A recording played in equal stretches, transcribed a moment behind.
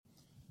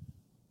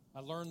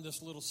learned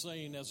this little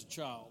saying as a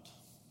child.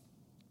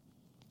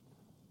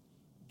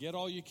 Get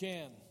all you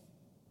can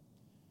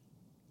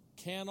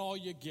all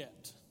you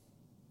get.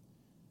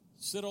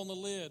 Sit on the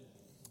lid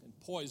and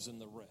poison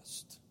the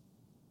rest.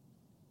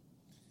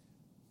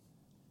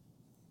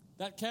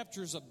 That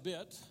captures a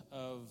bit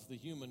of the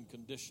human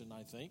condition,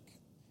 I think,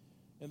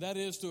 and that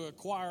is to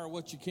acquire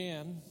what you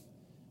can,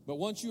 but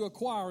once you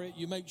acquire it,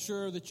 you make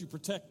sure that you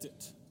protect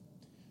it.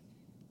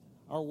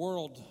 Our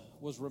world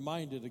was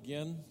reminded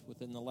again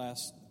within the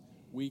last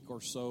week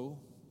or so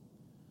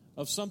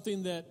of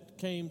something that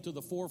came to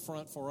the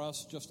forefront for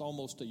us just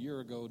almost a year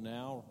ago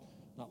now,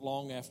 not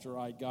long after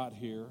I got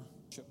here.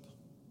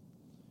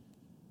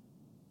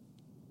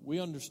 We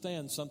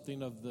understand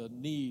something of the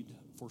need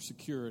for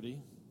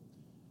security.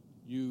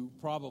 You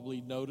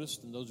probably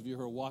noticed, and those of you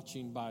who are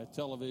watching by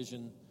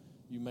television,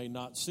 you may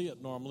not see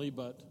it normally,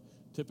 but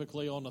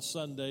typically on a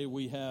Sunday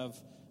we have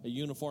a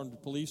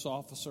uniformed police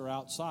officer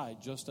outside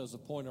just as a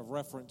point of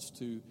reference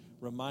to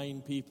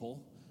remind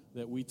people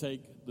that we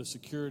take the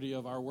security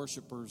of our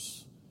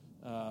worshipers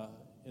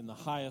in the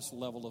highest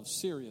level of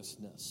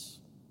seriousness.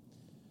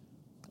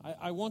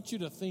 I want you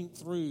to think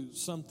through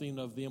something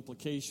of the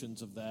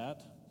implications of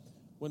that.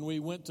 When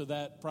we went to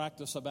that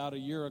practice about a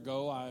year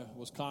ago, I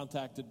was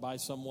contacted by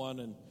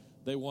someone and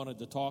they wanted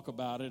to talk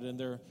about it. And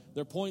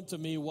their point to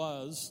me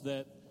was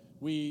that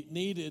we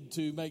needed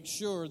to make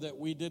sure that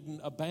we didn't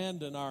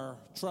abandon our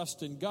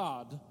trust in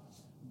God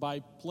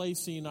by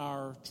placing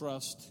our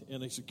trust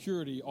in a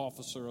security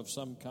officer of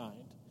some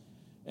kind.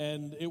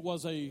 And it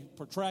was a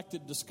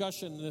protracted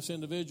discussion, and this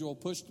individual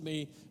pushed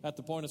me at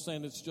the point of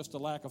saying it's just a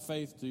lack of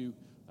faith to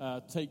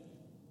take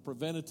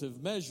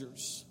preventative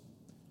measures.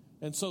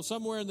 And so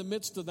somewhere in the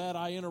midst of that,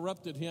 I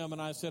interrupted him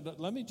and I said,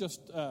 let me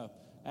just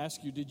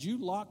ask you, did you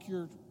lock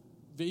your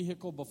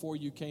vehicle before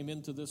you came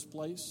into this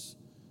place?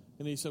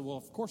 And he said, well,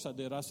 of course I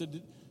did. I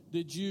said,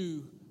 did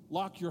you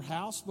lock your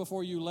house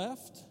before you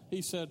left?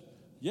 He said,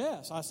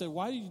 yes. I said,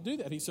 why did you do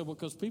that? He said, well,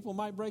 because people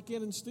might break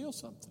in and steal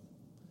something.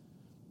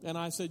 And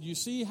I said, you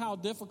see how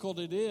difficult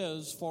it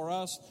is for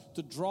us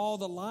to draw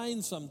the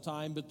line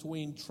sometime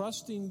between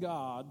trusting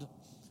God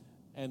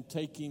and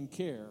taking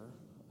care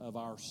of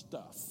our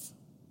stuff.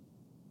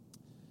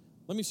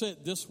 Let me say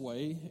it this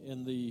way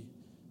in the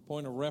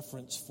point of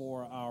reference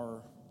for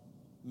our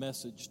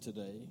message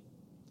today.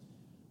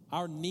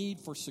 Our need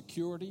for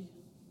security.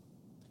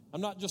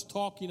 I'm not just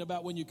talking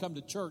about when you come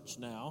to church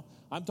now.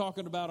 I'm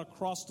talking about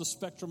across the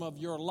spectrum of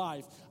your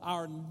life.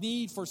 Our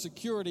need for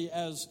security,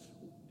 as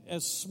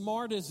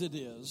smart as it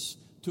is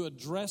to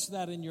address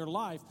that in your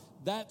life,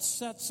 that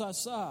sets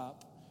us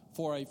up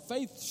for a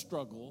faith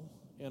struggle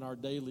in our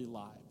daily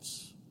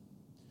lives.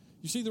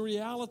 You see, the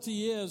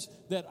reality is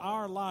that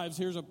our lives,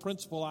 here's a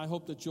principle I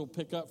hope that you'll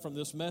pick up from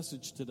this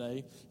message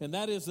today, and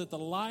that is that the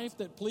life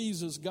that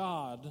pleases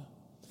God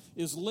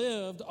is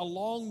lived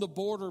along the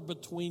border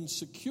between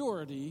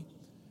security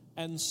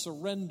and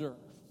surrender.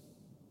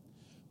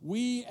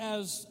 We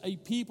as a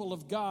people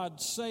of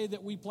God say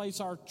that we place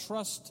our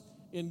trust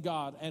in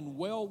God, and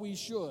well we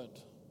should.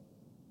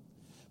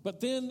 But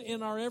then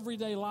in our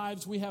everyday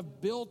lives, we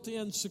have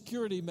built-in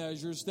security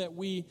measures that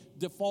we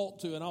default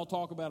to, and I'll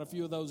talk about a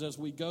few of those as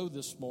we go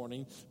this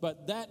morning.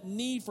 But that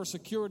need for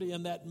security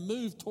and that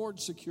move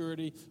towards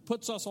security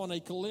puts us on a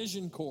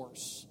collision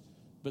course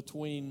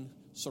between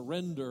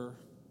surrender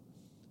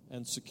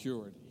and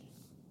security.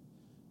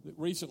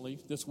 Recently,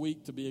 this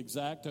week to be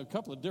exact, a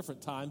couple of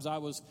different times, I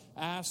was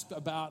asked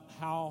about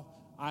how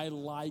I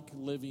like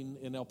living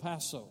in El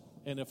Paso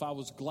and if I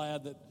was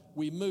glad that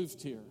we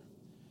moved here.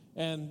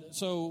 And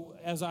so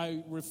as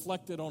I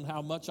reflected on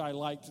how much I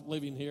liked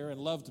living here and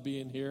loved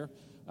being here,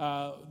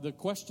 the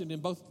question in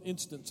both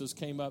instances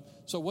came up,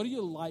 so what do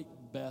you like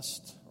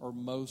best or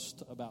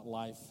most about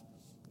life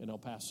in El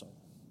Paso?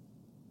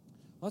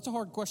 Well, that's a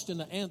hard question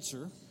to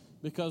answer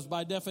because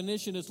by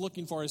definition it's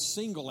looking for a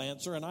single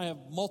answer, and I have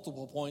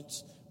multiple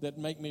points that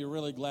make me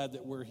really glad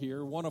that we're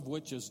here, one of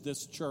which is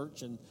this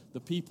church and the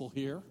people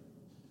here.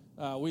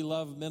 We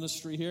love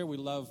ministry here. We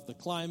love the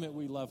climate.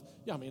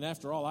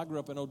 After all, I grew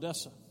up in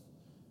Odessa.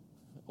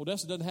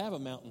 Odessa doesn't have a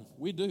mountain.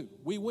 We do.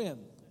 We win.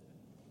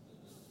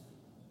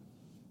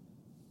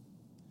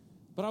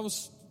 But I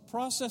was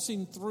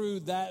processing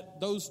through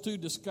those two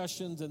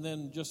discussions and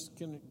then just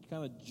kind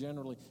of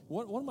generally.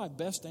 One of my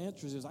best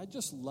answers is I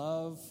just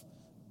love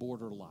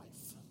border life.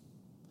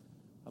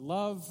 I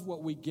love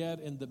what we get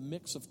in the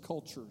mix of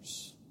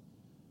cultures.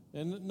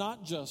 And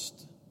not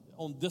just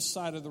on this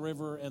side of the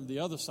river and the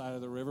other side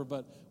of the river,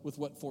 but with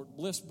what Fort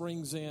Bliss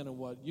brings in and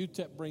what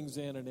UTEP brings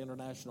in and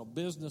international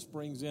business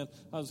brings in.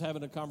 I was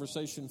having a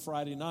conversation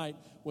Friday night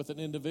with an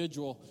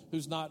individual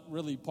who's not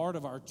really part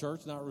of our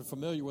church, not really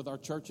familiar with our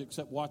church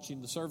except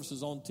watching the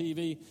services on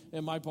TV.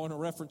 And my point of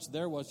reference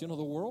there was, the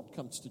world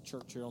comes to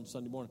church here on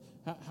Sunday morning.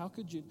 How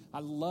could you? I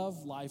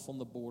love life on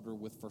the border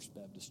with First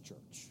Baptist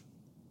Church.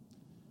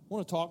 I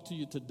want to talk to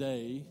you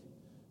today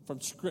from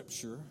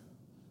Scripture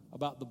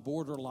about the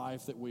border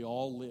life that we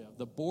all live,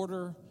 the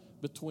border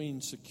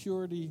between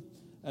security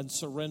and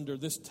surrender.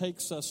 This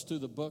takes us to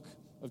the book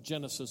of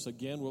Genesis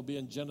again. We'll be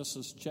in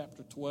Genesis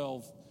chapter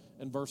 12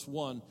 and verse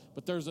 1.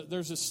 But there's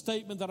a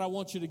statement that I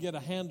want you to get a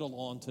handle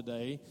on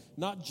today.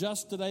 Not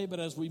just today, but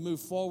as we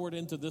move forward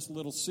into this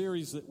little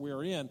series that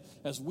we're in.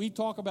 As we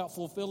talk about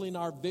fulfilling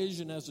our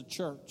vision as a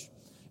church.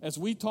 As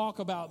we talk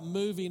about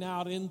moving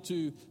out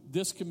into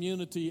this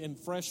community in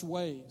fresh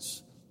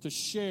ways. To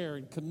share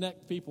and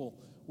connect people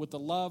with the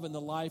love and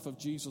the life of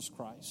Jesus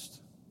Christ.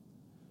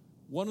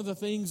 One of the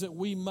things that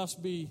we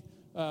must be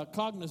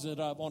cognizant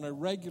of on a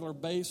regular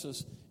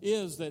basis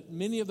is that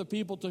many of the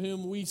people to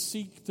whom we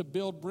seek to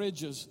build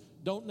bridges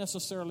don't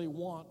necessarily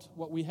want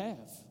what we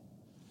have.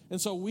 And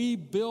so we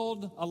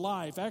build a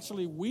life.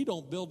 Actually, we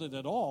don't build it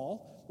at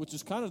all, which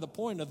is kind of the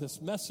point of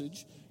this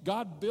message.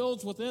 God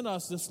builds within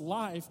us this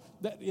life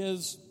that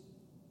is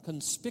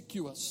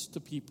conspicuous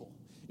to people.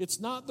 It's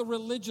not the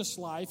religious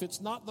life.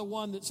 It's not the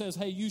one that says,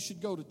 hey, you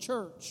should go to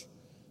church.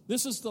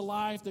 This is the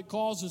life that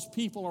causes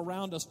people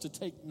around us to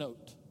take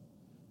note.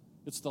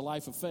 It's the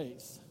life of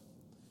faith.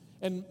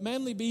 And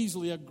Manly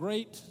Beasley, a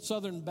great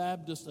Southern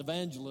Baptist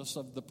evangelist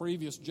of the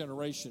previous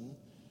generation,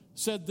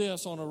 said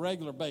this on a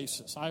regular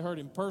basis. I heard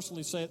him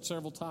personally say it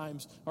several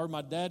times. I heard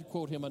my dad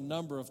quote him a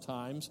number of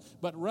times.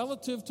 But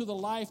relative to the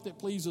life that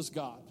pleases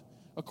God,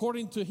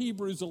 according to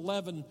Hebrews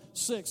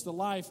 11:6, the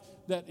life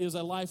that is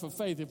a life of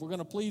faith. If we're going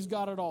to please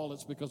God at all,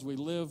 it's because we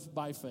live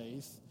by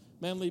faith.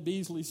 Manly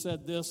Beasley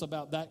said this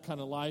about that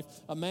kind of life.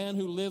 A man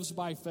who lives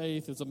by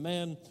faith is a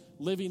man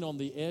living on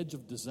the edge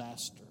of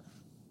disaster.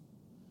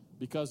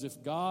 Because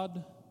if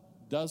God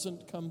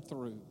doesn't come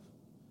through,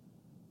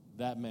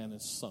 that man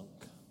is sunk.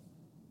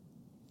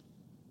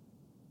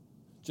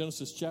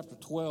 Genesis chapter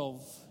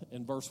 12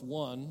 and verse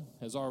 1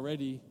 has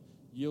already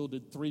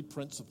yielded 3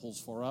 principles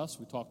for us.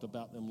 We talked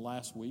about them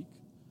last week.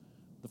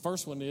 The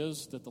first one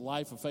is that the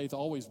life of faith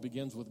always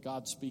begins with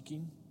God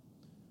speaking.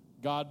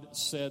 God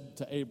said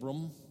to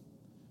Abram.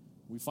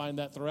 We find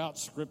that throughout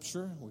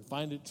Scripture. We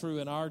find it true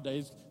in our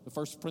days. The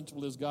first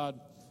principle is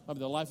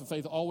the life of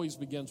faith always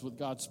begins with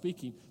God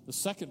speaking. The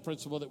second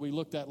principle that we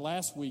looked at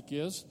last week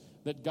is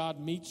that God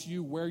meets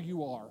you where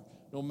you are.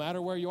 No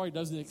matter where you are, He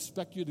doesn't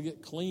expect you to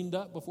get cleaned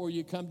up before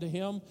you come to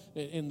Him.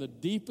 In the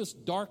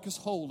deepest, darkest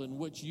hole in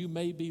which you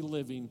may be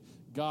living,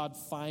 God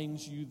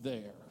finds you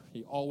there.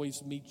 He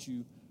always meets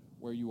you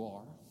where you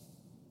are.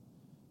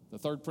 The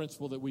third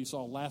principle that we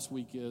saw last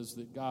week is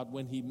that God,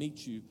 when He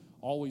meets you,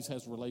 always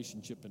has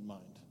relationship in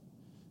mind.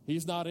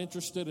 He's not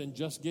interested in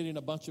just getting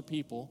a bunch of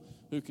people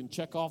who can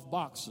check off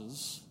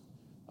boxes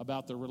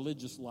about their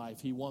religious life.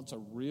 He wants a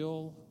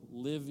real,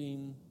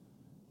 living,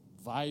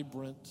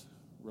 vibrant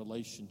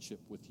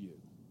relationship with you.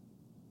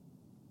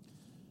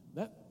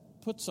 That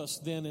puts us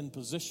then in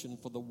position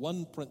for the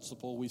one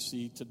principle we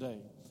see today.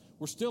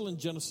 We're still in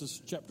Genesis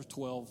chapter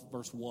 12,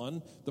 verse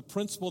 1. The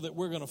principle that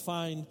we're going to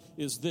find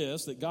is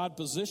this, that God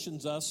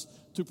positions us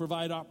to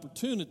provide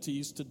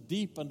opportunities to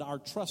deepen our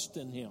trust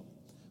in Him.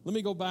 Let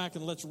me go back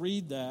and let's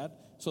read that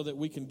so that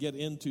we can get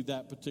into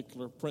that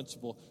particular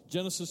principle.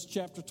 Genesis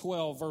chapter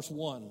 12, verse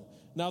 1.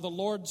 Now the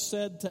Lord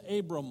said to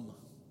Abram,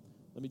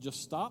 let me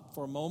just stop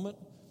for a moment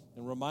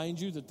and remind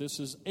you that this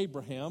is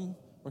Abraham,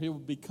 or he will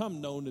become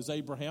known as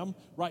Abraham.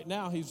 Right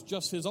now, he's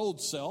just his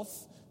old self,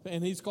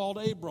 and he's called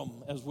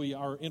Abram as we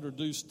are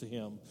introduced to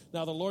him.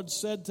 Now, the Lord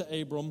said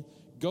to Abram,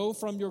 go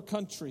from your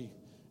country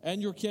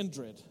and your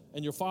kindred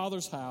and your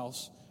father's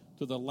house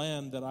to the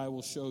land that I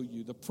will show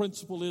you. The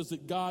principle is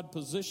that God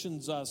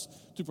positions us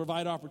to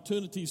provide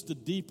opportunities to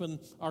deepen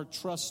our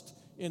trust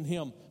in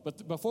Him.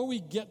 But before we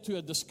get to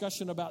a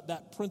discussion about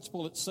that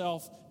principle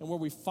itself and where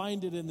we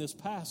find it in this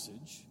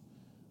passage,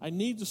 I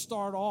need to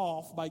start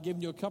off by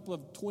giving you a couple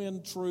of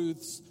twin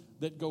truths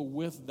that go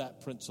with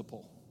that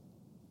principle.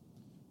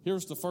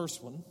 Here's the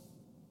first one.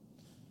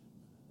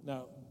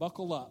 Now,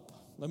 buckle up.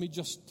 Let me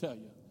just tell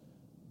you,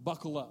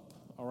 buckle up,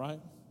 all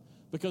right?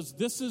 Because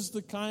this is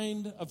the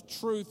kind of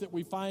truth that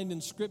we find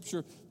in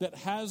Scripture that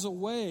has a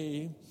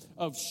way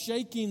of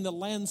shaking the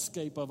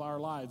landscape of our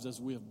lives as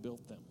we have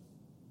built them.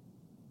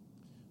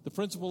 The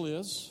principle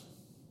is,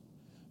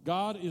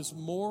 God is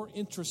more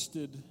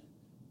interested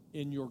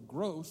in your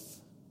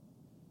growth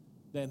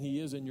than He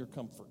is in your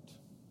comfort.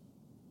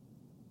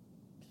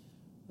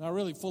 Now, I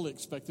really fully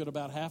expected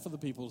about half of the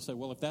people to say,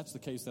 well, if that's the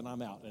case, then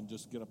I'm out and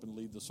just get up and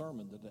lead the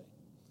sermon today.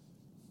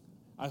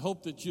 I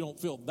hope that you don't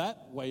feel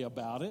that way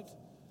about it.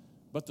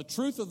 But the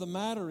truth of the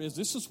matter is,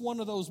 this is one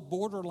of those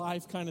border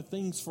life kind of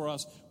things for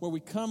us where we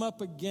come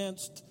up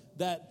against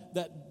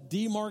that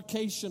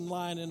demarcation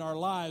line in our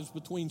lives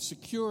between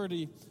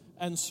security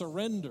and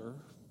surrender.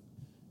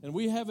 And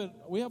we have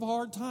a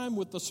hard time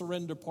with the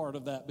surrender part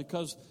of that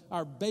because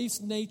our base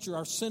nature,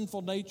 our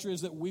sinful nature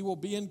is that we will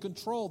be in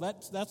control.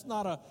 That's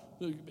not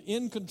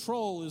in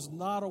control is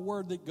not a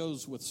word that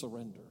goes with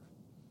surrender.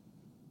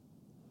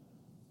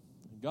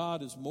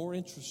 God is more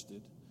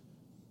interested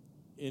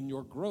in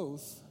your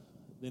growth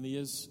than He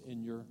is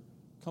in your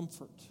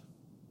comfort.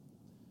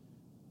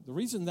 The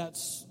reason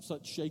that's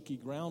such shaky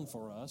ground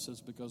for us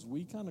is because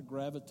we kind of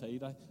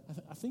gravitate.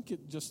 I think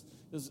it just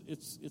is.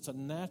 It's a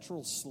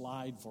natural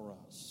slide for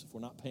us if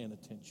we're not paying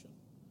attention.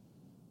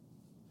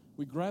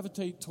 we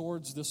gravitate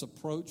towards this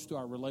approach to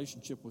our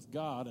relationship with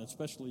God, and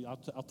especially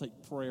I'll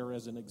take prayer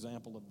as an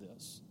example of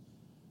this,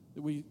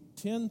 that we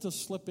tend to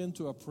slip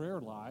into a prayer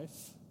life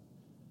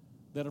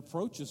that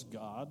approaches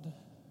God.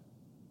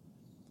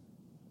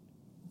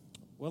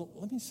 Well,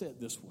 let me say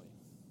it this way.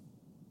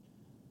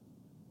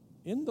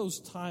 In those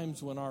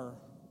times when our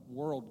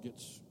world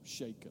gets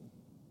shaken,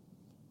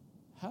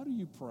 how do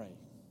you pray?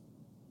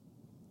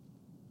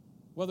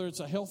 Whether it's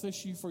a health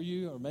issue for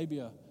you or maybe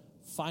a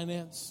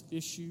finance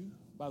issue.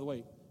 By the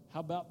way, how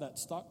about that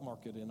stock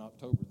market in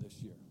October this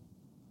year?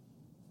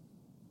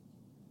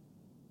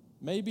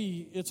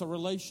 Maybe it's a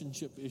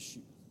relationship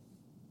issue.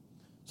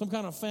 Some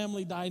kind of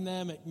family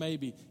dynamic,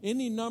 maybe.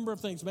 Any number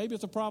of things. Maybe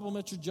it's a problem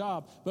at your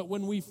job. But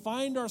when we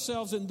find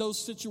ourselves in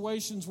those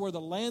situations where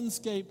the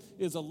landscape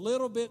is a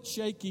little bit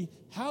shaky,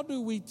 how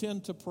do we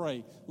tend to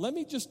pray? Let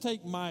me just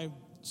take my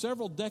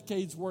several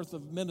decades worth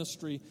of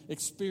ministry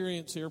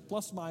experience here,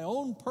 plus my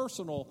own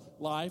personal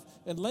life,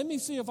 and let me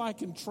see if I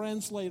can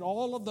translate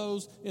all of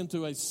those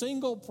into a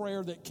single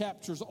prayer that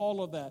captures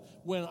all of that.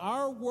 When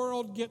our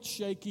world gets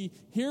shaky,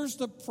 here's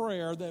the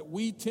prayer that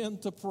we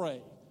tend to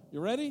pray.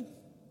 You ready?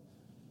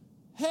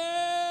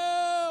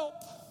 Help!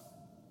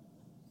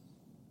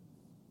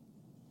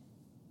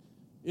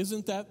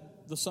 Isn't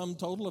that the sum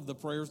total of the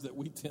prayers that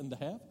we tend to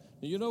have?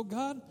 You know,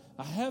 God,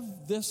 I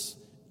have this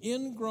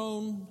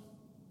ingrown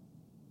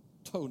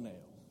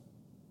toenail,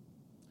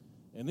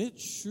 and it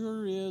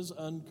sure is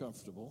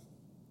uncomfortable,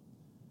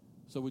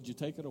 so would you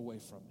take it away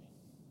from me?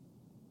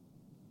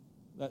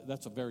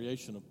 That's a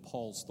variation of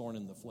Paul's thorn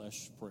in the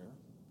flesh prayer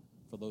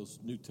for those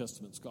New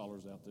Testament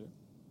scholars out there.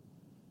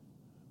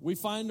 We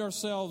find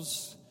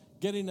ourselves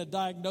getting a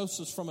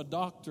diagnosis from a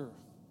doctor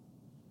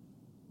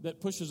that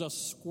pushes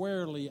us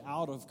squarely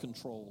out of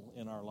control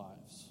in our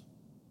lives.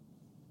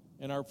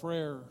 And our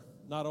prayer,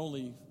 not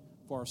only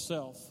for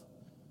ourselves,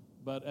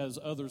 but as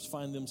others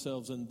find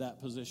themselves in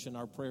that position,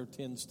 our prayer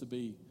tends to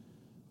be,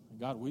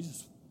 God, we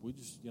just,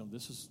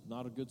 this is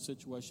not a good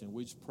situation.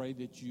 We just pray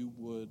that you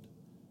would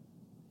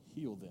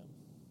heal them.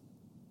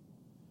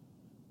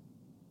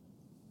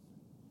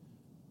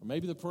 Or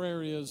maybe the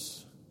prayer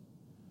is,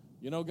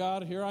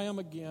 God, here I am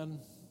again.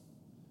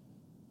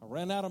 I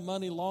ran out of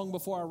money long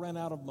before I ran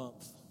out of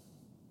month,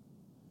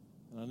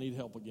 and I need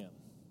help again.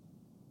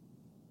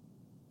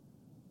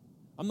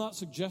 I'm not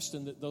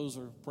suggesting that those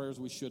are prayers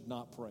we should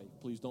not pray.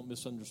 Please don't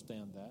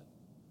misunderstand that.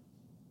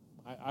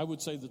 I would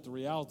say that the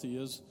reality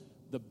is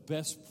the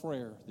best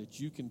prayer that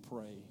you can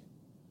pray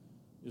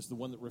is the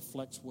one that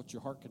reflects what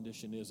your heart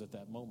condition is at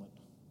that moment.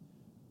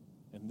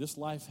 And this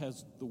life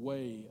has the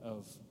way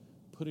of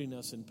putting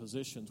us in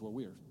positions where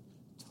we are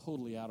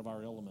totally out of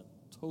our element,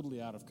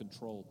 totally out of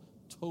control,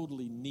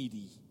 totally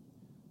needy.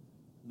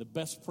 And the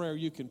best prayer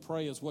you can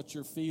pray is what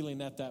you're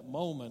feeling at that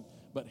moment.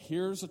 But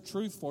here's a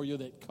truth for you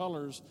that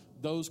colors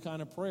those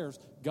kind of prayers.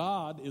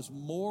 God is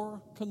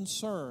more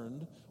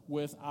concerned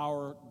with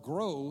our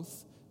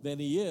growth than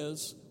he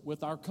is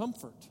with our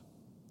comfort.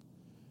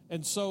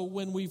 And so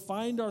when we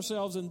find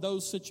ourselves in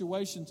those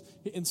situations,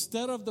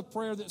 instead of the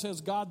prayer that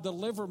says, God,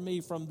 deliver me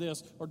from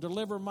this, or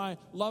deliver my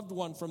loved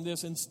one from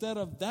this, instead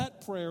of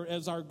that prayer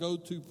as our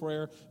go-to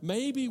prayer,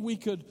 maybe we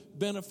could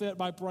benefit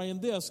by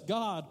praying this: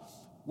 God,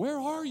 where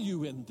are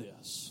you in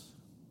this?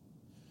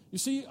 You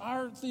see,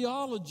 our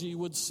theology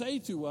would say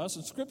to us,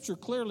 and Scripture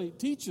clearly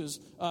teaches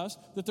us,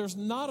 that there's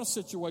not a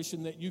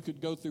situation that you could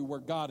go through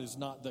where God is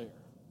not there.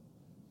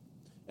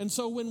 And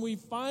so when we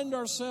find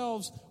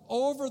ourselves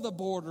over the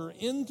border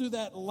into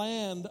that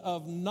land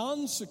of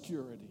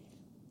non-security,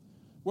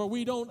 where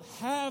we don't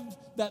have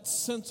that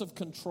sense of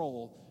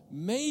control,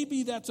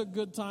 maybe that's a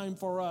good time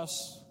for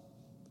us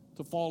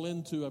to fall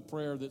into a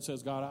prayer that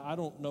says, God, I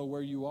don't know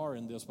where you are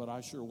in this, but I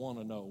sure want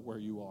to know where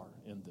you are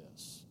in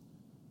this.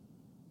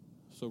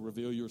 So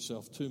reveal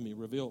yourself to me.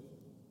 Reveal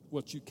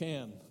what you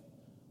can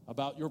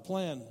about your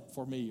plan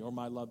for me or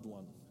my loved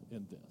one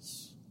in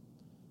this.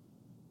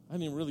 I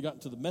haven't even really gotten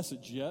to the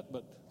message yet,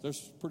 but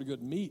there's pretty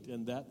good meat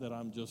in that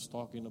I'm just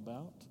talking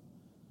about.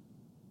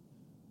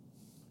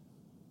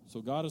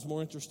 So God is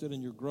more interested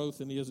in your growth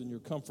than he is in your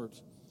comfort.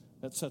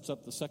 That sets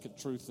up the second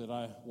truth that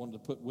I wanted to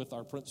put with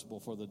our principle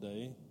for the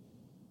day.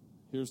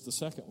 Here's the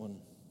second one.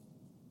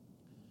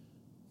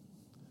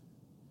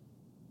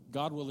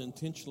 God will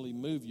intentionally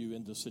move you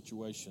into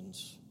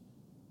situations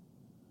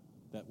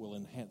that will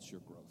enhance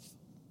your growth.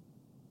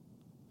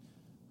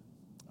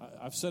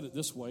 I've said it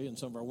this way in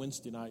some of our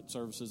Wednesday night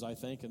services, I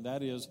think, and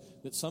that is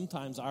that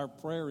sometimes our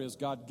prayer is,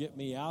 God, get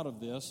me out of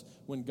this,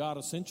 when God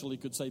essentially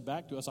could say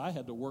back to us, I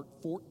had to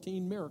work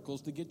 14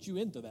 miracles to get you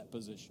into that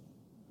position.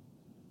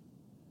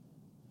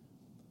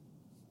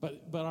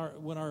 But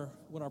when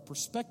our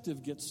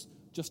perspective gets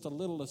just a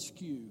little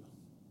askew,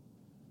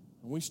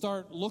 and we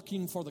start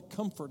looking for the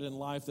comfort in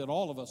life that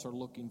all of us are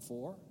looking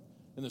for,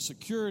 and the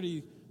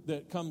security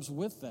that comes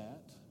with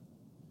that,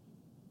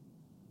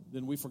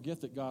 then we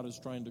forget that God is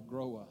trying to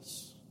grow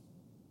us.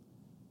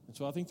 And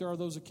so I think there are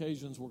those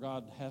occasions where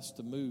God has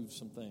to move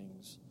some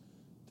things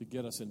to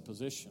get us in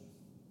position.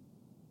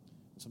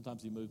 And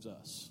sometimes he moves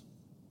us.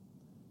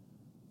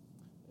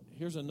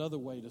 here's another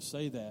way to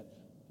say that.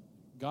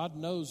 God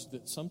knows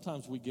that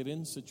sometimes we get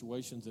in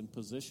situations and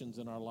positions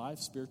in our life,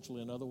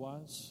 spiritually and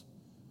otherwise,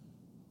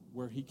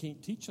 where he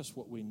can't teach us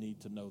what we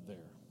need to know there.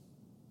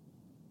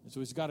 And so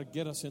he's got to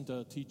get us into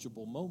a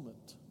teachable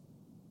moment.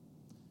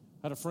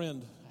 I have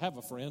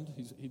a friend.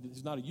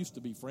 He's not a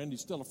used-to-be friend.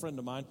 He's still a friend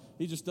of mine.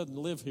 He just doesn't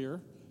live here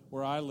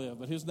where I live.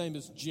 But his name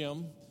is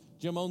Jim.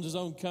 Jim owns his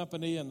own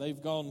company, and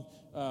they've gone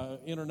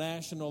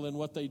international in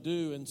what they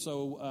do. And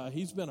so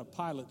he's been a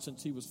pilot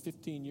since he was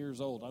 15 years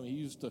old. I mean, he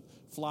used to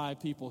fly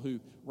people who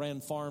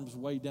ran farms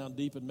way down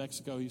deep in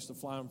Mexico. He used to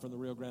fly them from the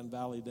Rio Grande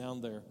Valley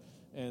down there.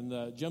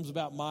 And Jim's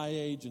about my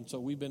age, and so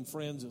we've been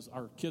friends.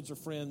 Our kids are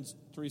friends.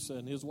 Teresa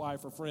and his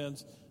wife are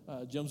friends.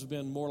 Jim's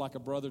been more like a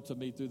brother to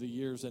me through the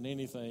years than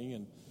anything.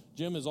 And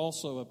Jim is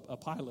also a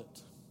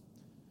pilot.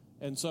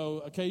 And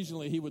so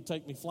occasionally he would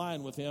take me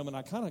flying with him, and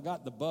I kind of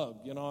got the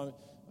bug,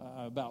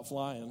 about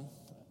flying.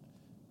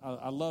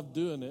 I love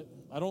doing it.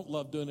 I don't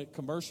love doing it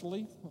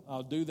commercially.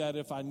 I'll do that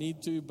if I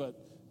need to, but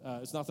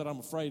it's not that I'm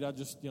afraid. I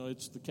just,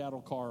 it's the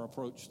cattle car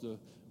approach to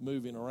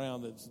moving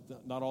around that's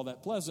not all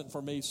that pleasant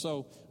for me.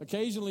 So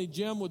occasionally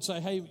Jim would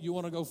say, hey, you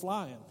want to go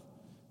flying?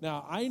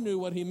 Now, I knew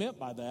what he meant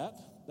by that.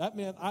 That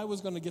meant I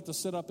was going to get to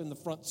sit up in the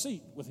front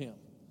seat with him.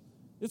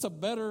 It's a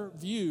better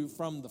view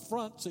from the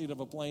front seat of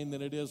a plane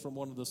than it is from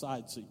one of the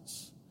side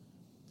seats.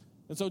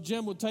 And so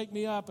Jim would take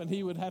me up, and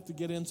he would have to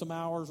get in some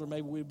hours, or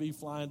maybe we'd be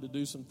flying to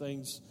do some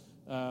things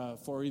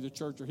for either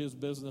church or his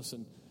business.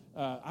 And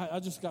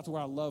I just got to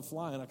where I love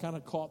flying. I kind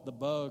of caught the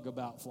bug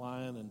about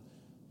flying, and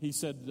he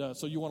said,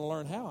 so you want to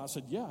learn how? I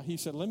said, yeah. He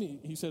said,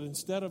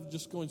 instead of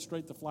just going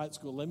straight to flight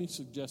school, let me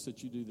suggest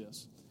that you do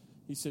this.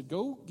 He said,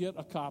 go get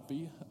a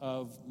copy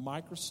of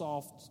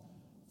Microsoft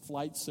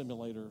Flight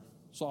Simulator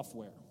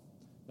software.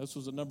 This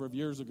was a number of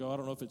years ago. I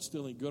don't know if it's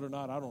still any good or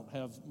not. I don't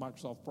have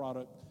Microsoft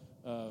product,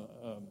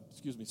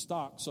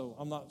 stock, so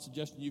I'm not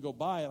suggesting you go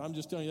buy it. I'm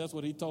just telling you that's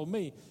what he told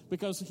me,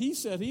 because he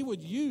said he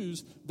would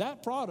use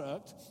that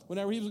product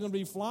whenever he was going to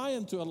be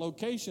flying to a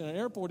location, an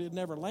airport he had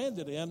never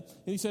landed in, and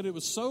he said it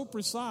was so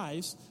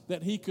precise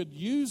that he could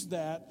use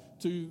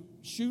that to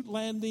shoot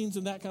landings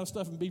and that kind of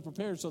stuff and be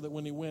prepared so that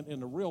when he went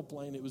in a real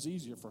plane, it was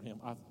easier for him.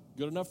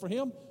 Good enough for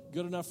him,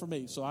 good enough for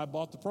me. So I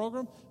bought the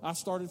program. I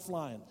started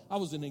flying. I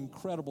was an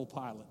incredible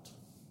pilot.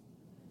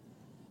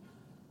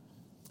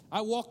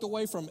 I walked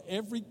away from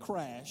every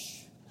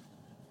crash,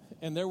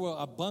 and there were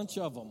a bunch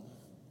of them.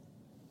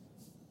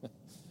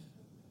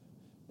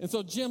 And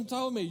so Jim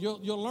told me,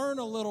 you'll learn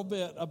a little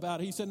bit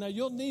about it. He said, now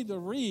you'll need to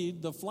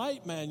read the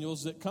flight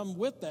manuals that come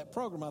with that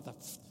program. I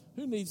thought,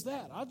 who needs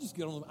that? I'll just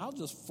get on them. I'll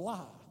just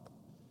fly.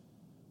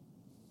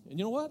 And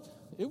you know what?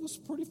 It was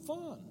pretty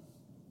fun.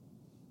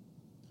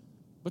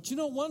 But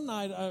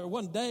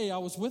one day I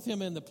was with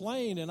him in the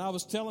plane, and I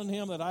was telling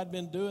him that I'd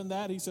been doing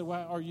that. He said,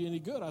 well, are you any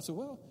good? I said,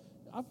 well,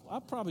 I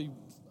probably,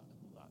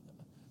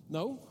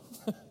 no.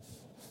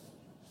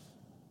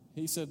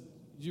 He said,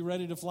 you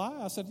ready to fly?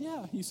 I said,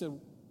 yeah. He said,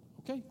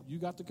 okay, you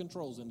got the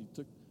controls. And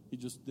he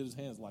just did his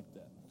hands like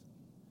that.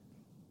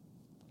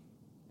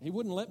 He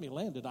wouldn't let me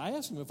land it. I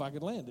asked him if I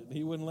could land it, and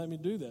he wouldn't let me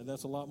do that.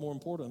 That's a lot more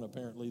important,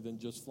 apparently, than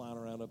just flying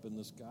around up in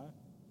the sky.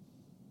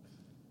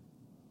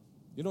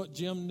 You know what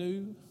Jim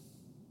knew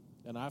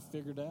and I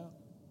figured out?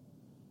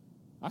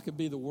 I could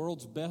be the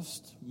world's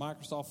best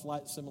Microsoft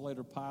Flight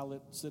Simulator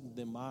pilot sitting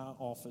in my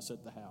office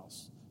at the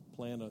house.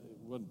 It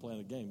wasn't playing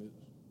a game.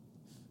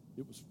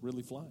 It was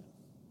really flying.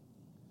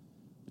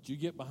 But you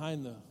get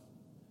behind the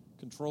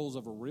controls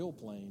of a real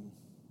plane,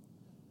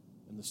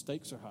 and the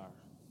stakes are higher.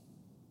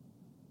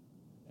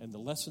 And the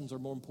lessons are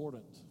more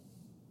important.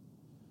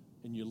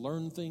 And you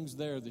learn things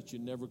there that you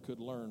never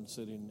could learn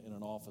sitting in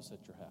an office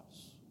at your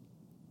house.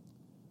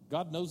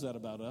 God knows that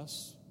about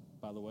us,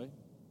 by the way.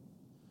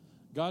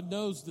 God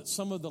knows that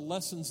some of the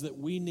lessons that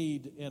we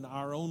need in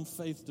our own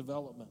faith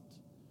development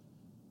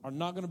are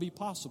not going to be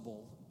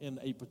possible in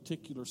a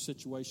particular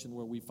situation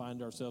where we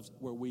find ourselves,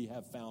 where we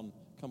have found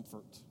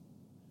comfort.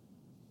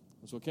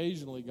 And so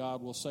occasionally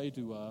God will say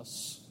to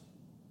us,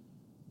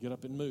 get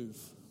up and move.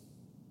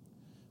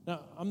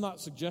 Now, I'm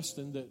not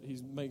suggesting that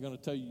he's going to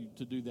tell you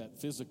to do that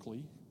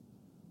physically,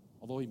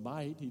 although he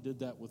might. He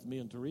did that with me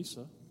and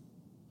Teresa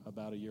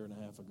about a year and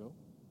a half ago.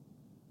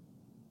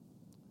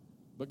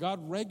 But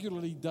God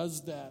regularly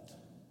does that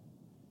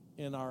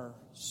in our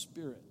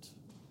spirit.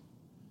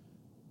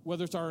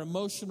 Whether it's our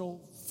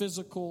emotional,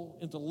 physical,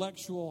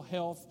 intellectual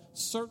health,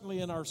 certainly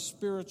in our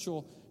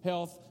spiritual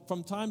health,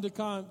 from time to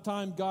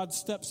time, God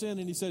steps in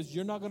and he says,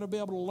 you're not going to be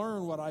able to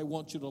learn what I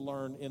want you to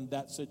learn in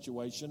that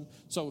situation,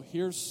 so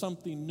here's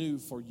something new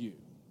for you.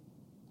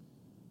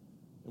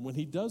 And when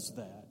he does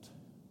that,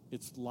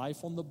 it's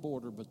life on the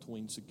border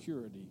between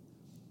security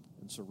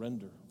and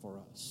surrender for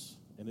us.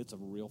 And it's a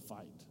real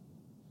fight.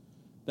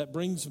 That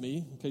brings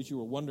me, in case you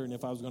were wondering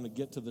if I was going to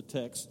get to the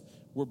text,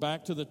 we're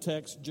back to the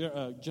text,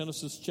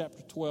 Genesis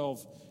chapter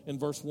 12 and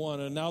verse 1.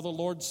 And now the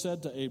Lord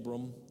said to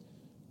Abram,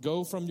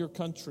 go from your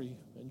country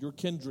and your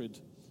kindred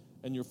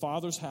and your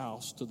father's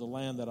house to the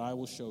land that I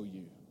will show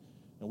you.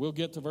 And we'll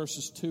get to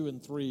verses 2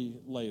 and 3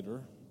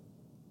 later.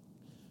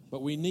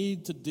 But we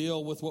need to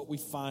deal with what we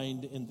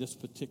find in this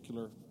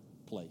particular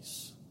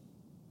place.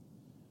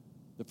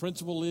 The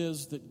principle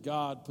is that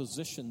God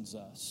positions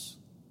us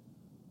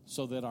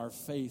so that our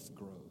faith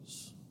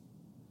grows.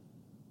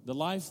 The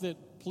life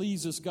that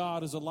pleases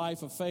God is a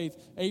life of faith.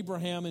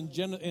 Abraham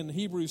in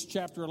Hebrews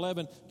chapter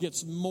 11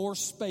 gets more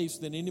space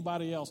than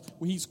anybody else.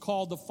 He's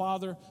called the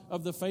father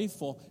of the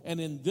faithful. And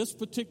in this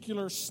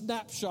particular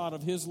snapshot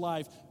of his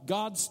life,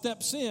 God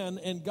steps in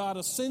and God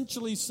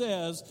essentially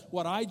says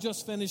what I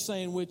just finished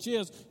saying, which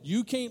is,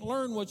 you can't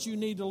learn what you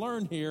need to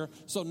learn here,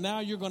 so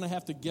now you're going to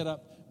have to get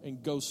up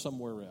and go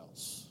somewhere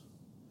else.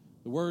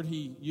 The word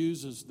he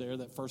uses there,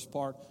 that first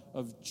part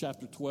of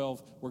chapter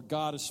 12, where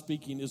God is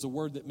speaking, is a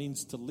word that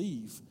means to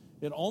leave.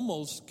 It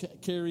almost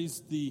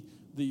carries the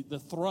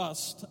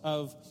thrust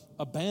of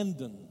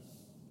abandon.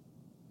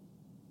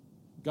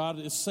 God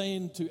is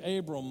saying to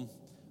Abram,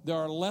 there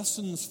are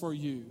lessons for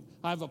you.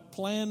 I have a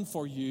plan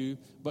for you,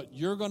 but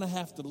you're going to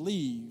have to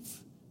leave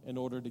in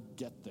order to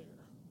get there.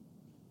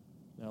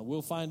 Now,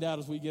 we'll find out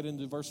as we get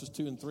into verses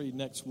 2 and 3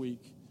 next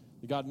week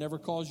that God never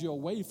calls you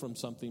away from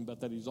something,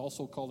 but that he's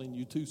also calling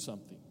you to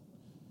something.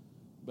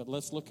 But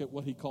let's look at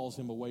what he calls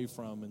him away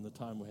from in the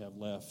time we have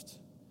left.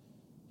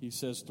 He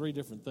says 3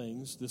 different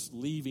things. This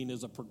leaving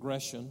is a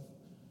progression.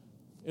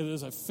 It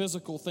is a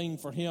physical thing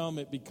for him.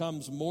 It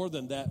becomes more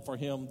than that for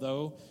him,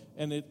 though,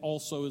 and it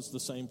also is the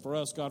same for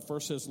us. God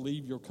first says,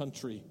 leave your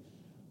country.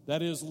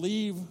 That is,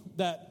 leave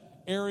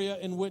that area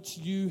in which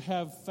you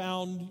have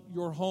found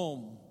your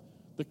home.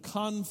 The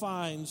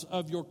confines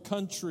of your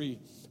country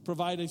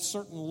provide a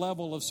certain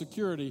level of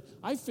security.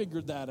 I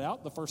figured that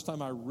out the first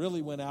time I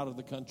really went out of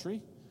the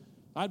country.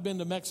 I'd been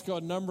to Mexico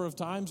a number of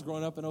times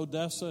growing up in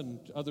Odessa and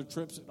other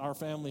trips that our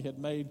family had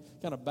made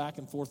kind of back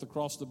and forth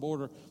across the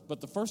border. But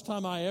the first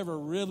time I ever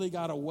really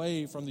got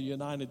away from the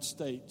United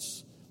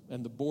States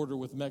and the border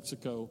with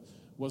Mexico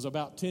was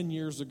about 10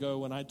 years ago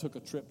when I took a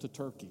trip to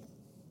Turkey.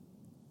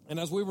 And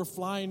as we were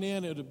flying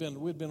in,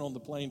 we'd been on the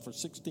plane for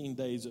 16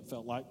 days, it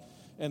felt like.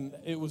 And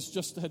it was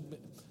just,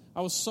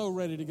 I was so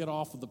ready to get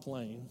off of the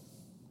plane.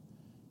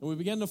 And we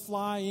began to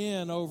fly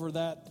in over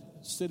that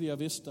city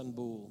of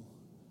Istanbul.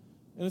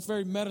 And it's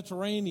very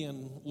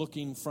Mediterranean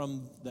looking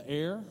from the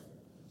air.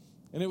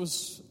 And it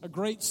was a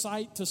great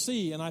sight to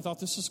see. And I thought,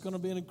 this is going to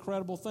be an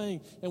incredible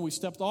thing. And we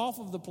stepped off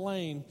of the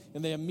plane,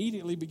 and they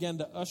immediately began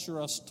to usher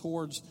us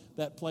towards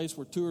that place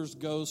where tours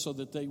go so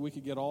that we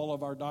could get all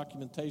of our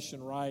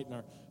documentation right and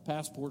our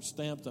passport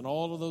stamped and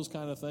all of those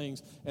kind of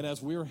things. And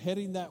as we were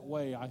heading that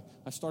way,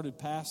 I started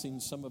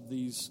passing some of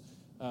these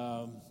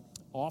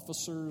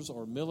officers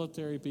or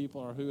military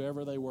people or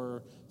whoever they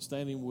were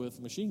standing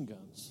with machine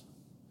guns.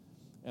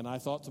 And I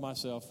thought to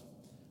myself,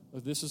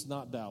 this is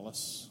not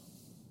Dallas.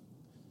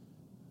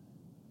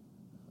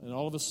 And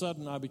all of a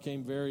sudden, I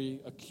became very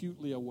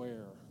acutely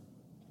aware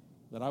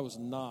that I was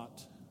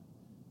not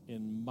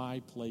in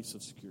my place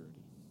of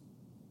security.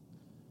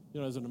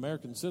 You know, as an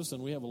American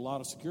citizen, we have a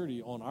lot of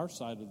security on our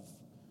side of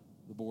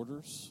the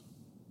borders,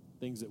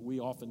 things that we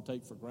often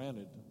take for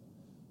granted.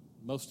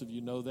 Most of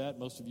you know that.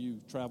 Most of you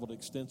traveled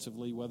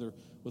extensively, whether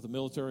with the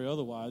military or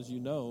otherwise.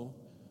 You know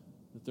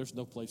that there's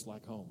no place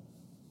like home.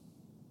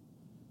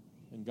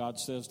 And God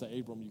says to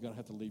Abram, you're going to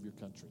have to leave your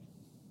country.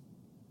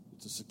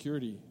 It's a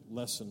security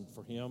lesson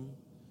for him.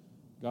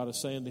 God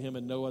is saying to him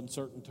in no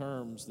uncertain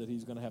terms that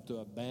he's going to have to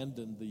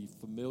abandon the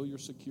familiar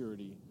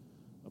security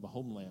of a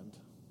homeland.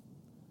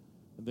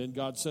 And then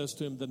God says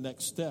to him the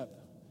next step,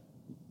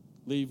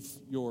 leave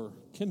your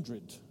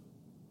kindred.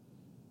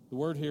 The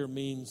word here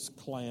means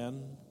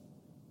clan.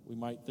 We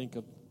might think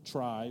of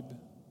tribe,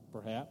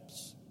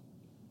 perhaps.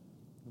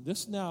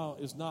 This now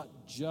is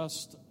not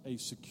just a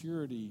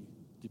security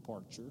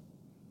departure.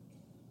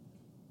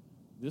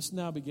 This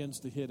now begins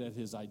to hit at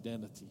his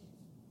identity.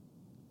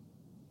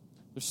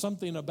 There's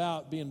something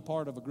about being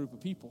part of a group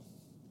of people.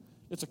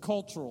 It's a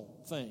cultural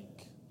thing.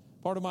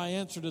 Part of my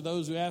answer to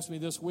those who asked me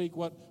this week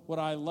what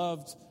I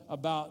loved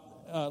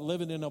about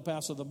living in El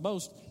Paso the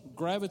most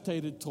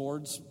gravitated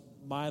towards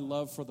my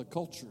love for the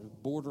culture,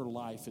 border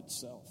life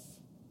itself.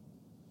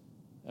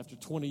 After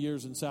 20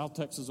 years in South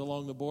Texas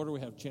along the border, we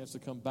have a chance to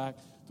come back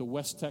to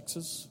West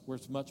Texas, where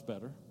it's much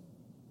better.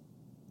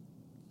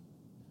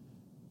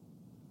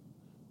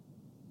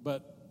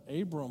 But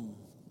Abram,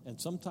 and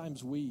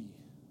sometimes we,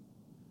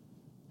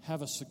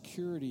 have a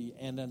security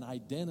and an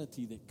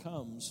identity that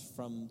comes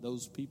from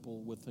those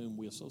people with whom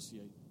we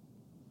associate.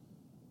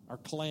 Our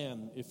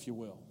clan, if you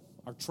will,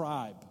 our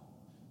tribe,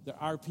 they're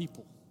our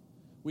people.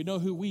 We know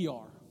who we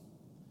are.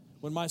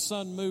 When my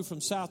son moved from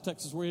South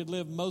Texas, where he had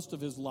lived most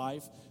of his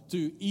life,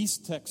 to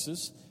East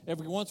Texas,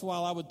 every once in a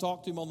while I would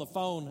talk to him on the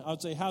phone. I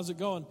would say, how's it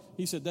going?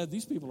 He said, Dad,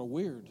 these people are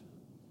weird.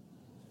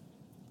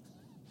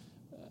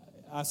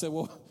 I said,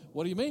 well,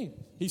 what do you mean?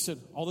 He said,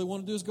 all they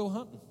want to do is go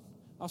hunting.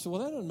 I said,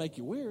 well, that doesn't make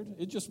you weird.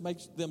 It just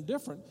makes them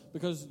different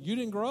because you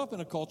didn't grow up in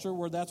a culture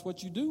where that's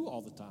what you do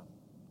all the time.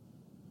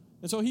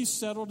 And so he's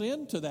settled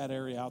into that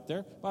area out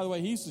there. By the way,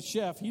 he's the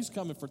chef. He's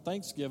coming for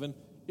Thanksgiving.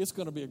 It's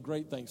going to be a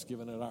great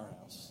Thanksgiving at our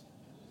house.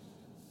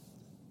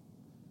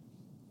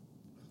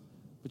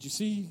 But you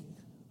see,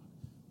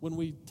 when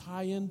we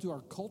tie into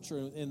our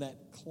culture in that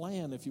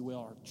clan, if you will,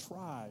 our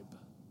tribe,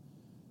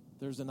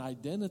 there's an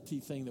identity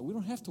thing that we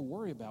don't have to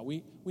worry about.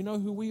 We know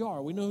who we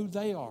are. We know who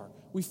they are.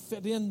 We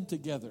fit in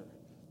together.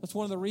 That's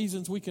one of the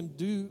reasons we can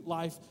do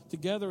life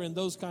together in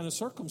those kind of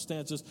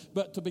circumstances.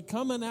 But to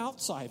become an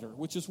outsider,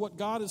 which is what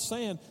God is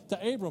saying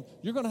to Abram,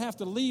 you're going to have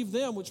to leave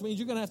them, which means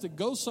you're going to have to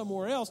go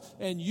somewhere else,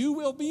 and you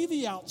will be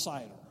the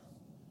outsider.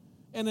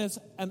 And as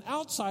an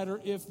outsider,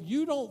 if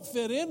you don't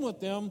fit in with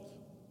them,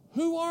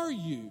 who are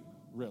you,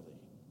 really?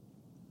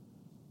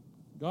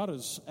 God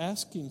is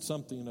asking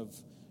something of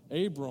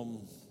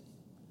Abram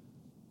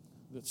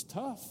that's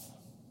tough.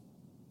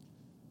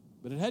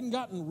 But it hadn't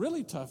gotten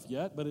really tough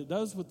yet, but it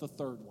does with the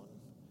third one.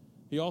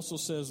 He also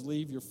says,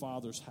 leave your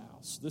father's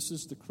house. This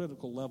is the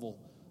critical level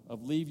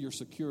of leave your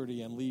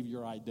security and leave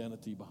your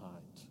identity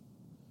behind.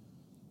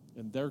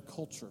 In their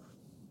culture,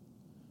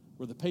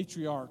 where the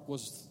patriarch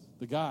was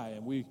the guy,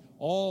 and we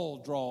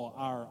all draw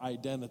our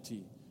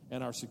identity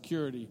and our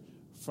security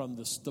from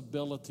the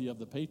stability of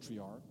the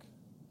patriarch,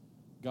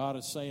 God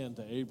is saying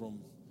to Abram,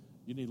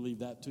 you need to leave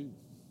that too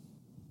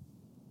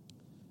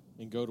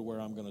and go to where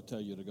I'm going to tell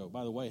you to go.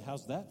 By the way,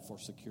 how's that for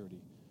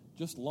security?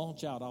 Just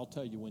launch out. I'll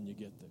tell you when you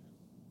get there.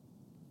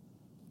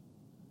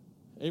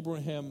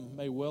 Abraham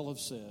may well have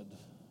said,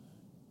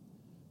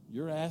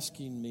 you're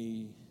asking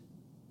me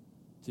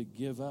to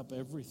give up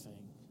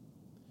everything.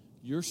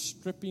 You're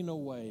stripping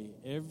away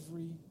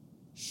every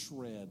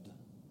shred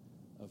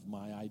of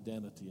my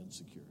identity and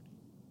security.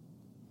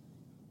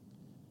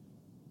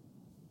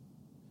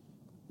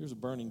 Here's a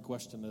burning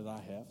question that I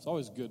have. It's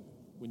always good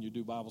when you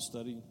do Bible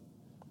study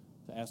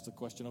to ask the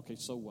question, okay,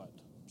 so what?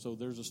 So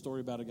there's a story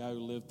about a guy who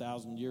lived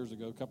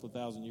a couple of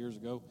thousand years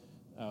ago.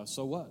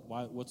 So what?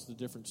 What's the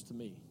difference to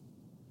me?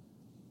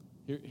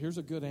 Here's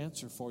a good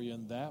answer for you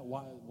in that.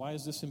 Why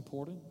is this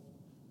important?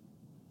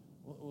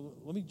 Well,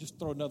 let me just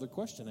throw another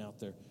question out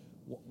there.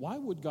 Why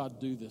would God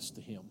do this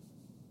to him?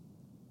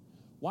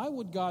 Why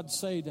would God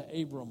say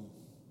to Abram,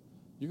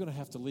 you're going to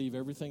have to leave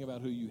everything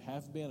about who you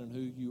have been and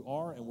who you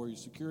are and where your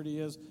security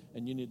is,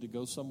 and you need to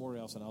go somewhere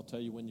else, and I'll tell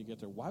you when you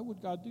get there. Why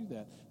would God do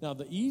that? Now,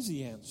 the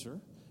easy answer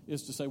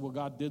is to say, well,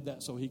 God did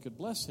that so he could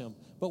bless him.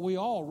 But we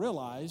all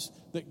realize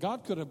that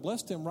God could have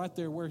blessed him right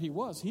there where he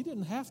was. He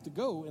didn't have to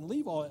go and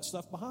leave all that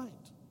stuff behind.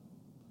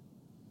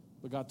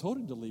 But God told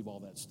him to leave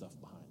all that stuff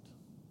behind.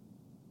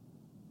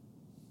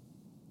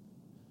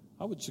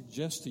 I would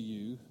suggest to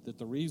you that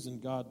the reason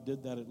God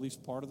did that, at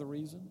least part of the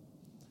reason,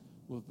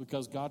 was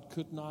because God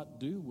could not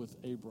do with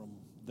Abram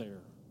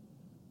there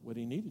what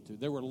he needed to.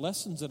 There were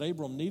lessons that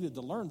Abram needed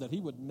to learn that he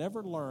would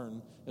never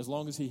learn as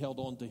long as he held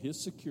on to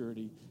his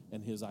security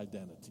and his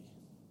identity.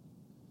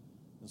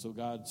 And so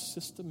God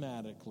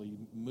systematically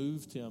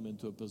moved him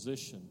into a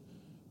position,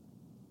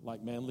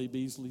 like Manly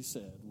Beasley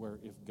said, where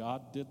if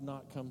God did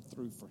not come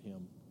through for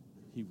him,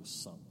 he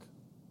was sunk.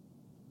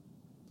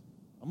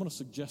 I'm going to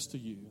suggest to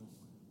you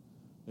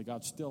that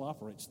God still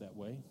operates that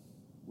way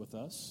with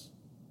us.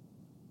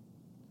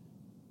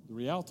 The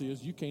reality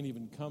is you can't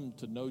even come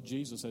to know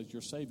Jesus as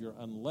your Savior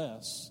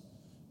unless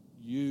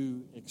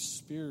you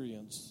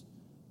experience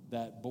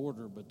that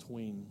border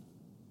between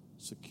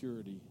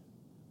security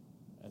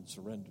and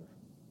surrender.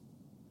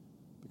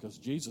 Because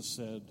Jesus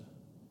said,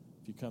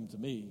 if you come to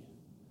me,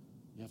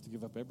 you have to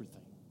give up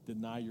everything.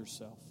 Deny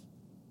yourself.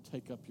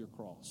 Take up your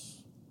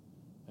cross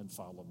and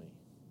follow me.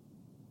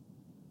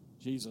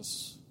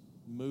 Jesus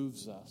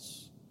moves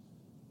us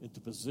into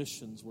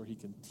positions where he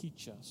can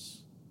teach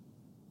us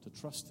to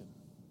trust him.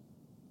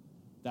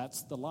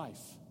 That's the life.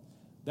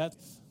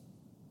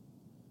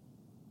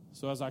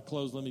 So as I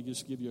close, let me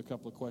just give you a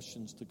couple of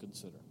questions to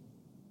consider.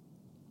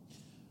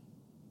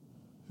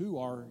 Who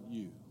are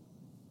you?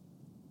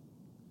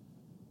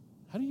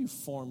 How do you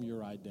form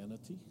your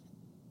identity?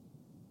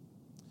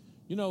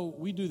 You know,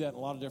 we do that in a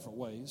lot of different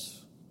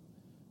ways.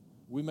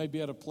 We may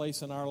be at a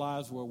place in our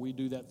lives where we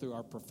do that through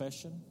our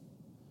profession.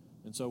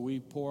 And so we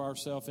pour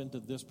ourselves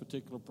into this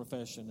particular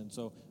profession, and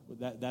so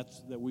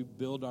that's we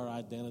build our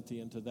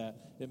identity into that.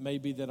 It may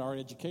be that our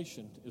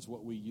education is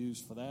what we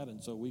use for that,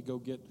 and so we go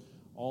get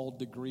all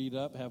degreed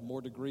up, have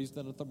more degrees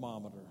than a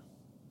thermometer.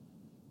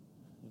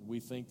 And we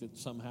think that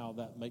somehow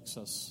that makes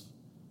us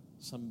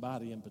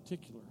somebody in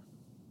particular.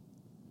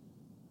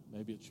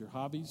 Maybe it's your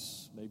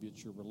hobbies, maybe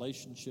it's your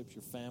relationships,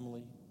 your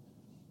family.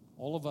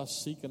 All of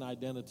us seek an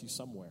identity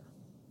somewhere.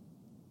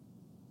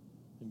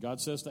 And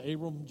God says to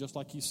Abram, just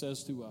like he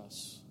says to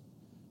us,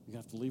 you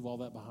have to leave all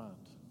that behind.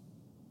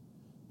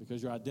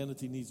 Because your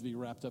identity needs to be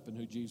wrapped up in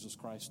who Jesus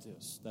Christ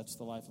is. That's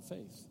the life of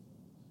faith.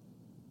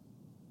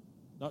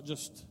 Not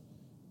just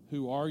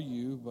who are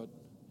you, but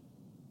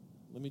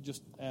let me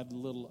just add a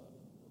little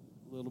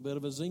bit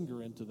of a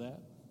zinger into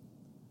that.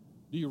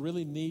 Do you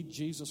really need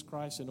Jesus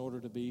Christ in order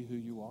to be who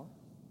you are?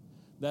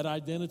 That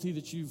identity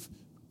that you've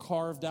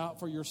carved out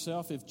for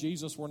yourself, if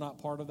Jesus were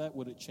not part of that,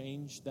 would it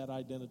change that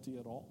identity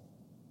at all?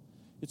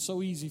 It's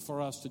so easy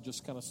for us to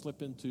just kind of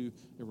slip into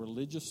a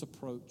religious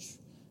approach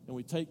and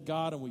we take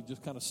God and we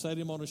just kind of set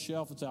him on a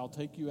shelf and say, I'll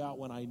take you out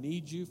when I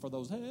need you for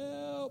those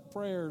help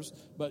prayers.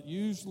 But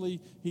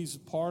usually he's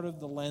part of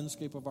the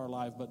landscape of our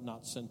life, but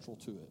not central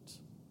to it.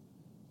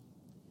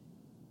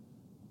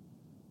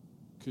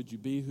 Could you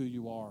be who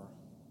you are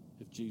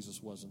if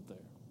Jesus wasn't there?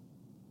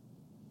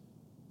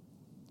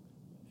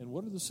 And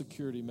what are the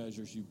security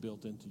measures you've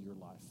built into your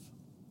life?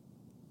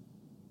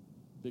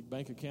 Big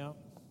bank account?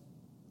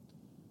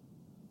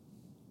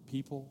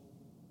 People?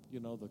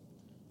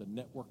 The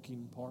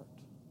networking part?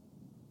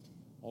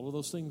 All of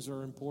those things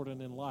are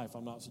important in life.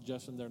 I'm not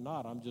suggesting they're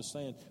not. I'm just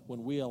saying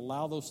when we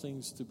allow those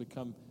things to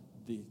become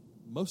the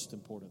most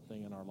important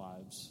thing in our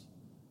lives,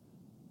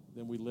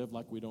 then we live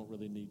like we don't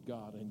really need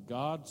God. And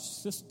God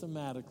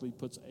systematically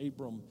puts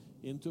Abram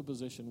into a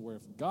position where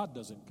if God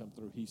doesn't come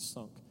through, he's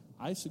sunk.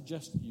 I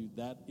suggest to you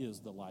that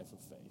is the life of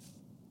faith.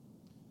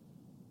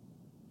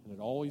 And it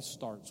always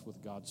starts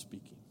with God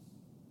speaking.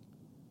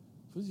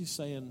 What is he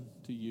saying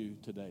to you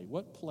today?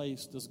 What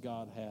place does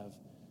God have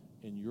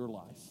in your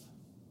life?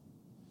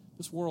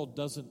 This world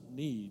doesn't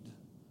need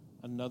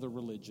another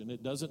religion.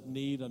 It doesn't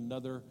need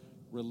another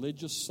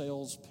religious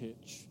sales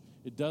pitch.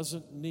 It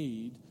doesn't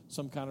need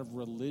some kind of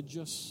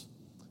religious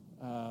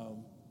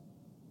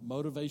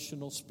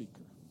motivational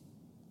speaker.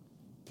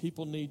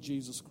 People need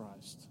Jesus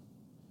Christ.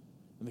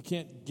 And they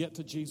can't get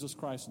to Jesus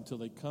Christ until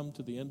they come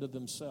to the end of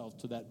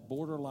themselves, to that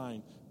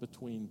borderline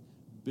between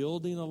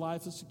building a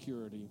life of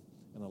security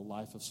and a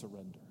life of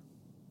surrender.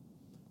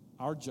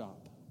 Our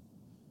job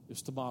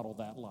is to model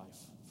that life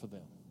for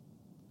them.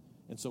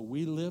 And so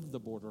we live the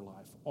border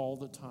life all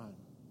the time.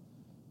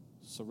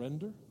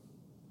 Surrender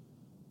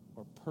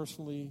or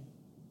personally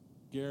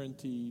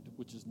guaranteed,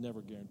 which is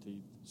never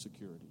guaranteed,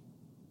 security.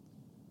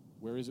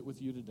 Where is it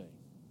with you today?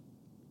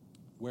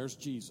 Where's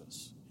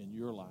Jesus in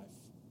your life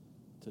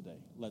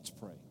today? Let's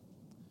pray.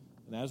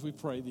 And as we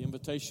pray, the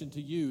invitation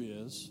to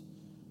you is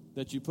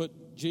that you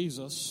put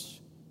Jesus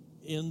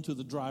into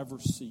the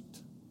driver's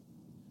seat.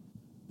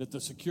 That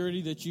the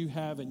security that you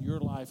have in your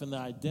life and the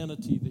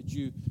identity that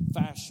you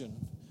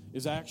fashion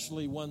is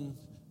actually one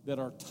that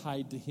are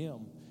tied to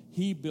him.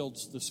 He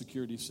builds the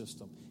security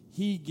system.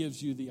 He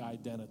gives you the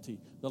identity.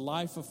 The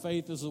life of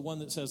faith is the one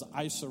that says,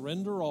 I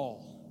surrender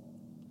all.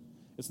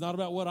 It's not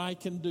about what I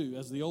can do.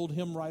 As the old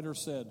hymn writer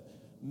said,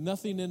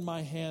 nothing in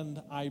my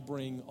hand I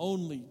bring,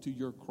 only to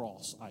your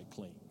cross I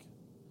cling.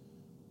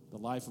 The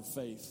life of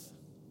faith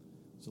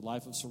is a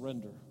life of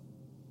surrender.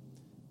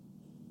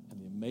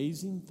 And the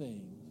amazing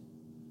thing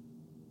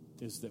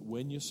is that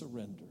when you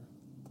surrender,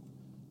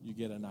 you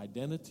get an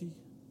identity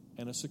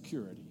and a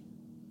security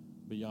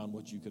beyond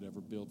what you could ever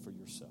build for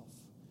yourself.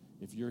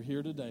 If you're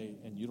here today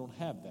and you don't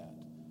have that,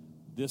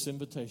 this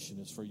invitation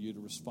is for you to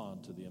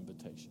respond to the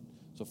invitation.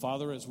 So,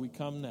 Father, as we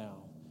come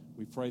now,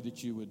 we pray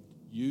that you would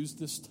use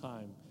this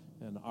time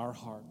in our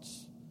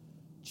hearts.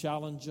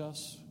 Challenge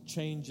us,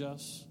 change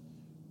us,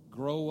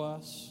 grow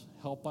us,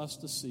 help us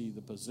to see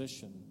the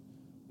position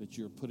that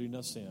you're putting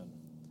us in,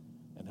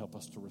 and help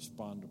us to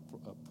respond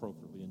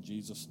appropriately. In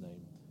Jesus'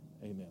 name,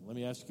 amen. Let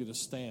me ask you to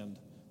stand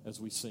as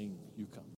we sing, You Come.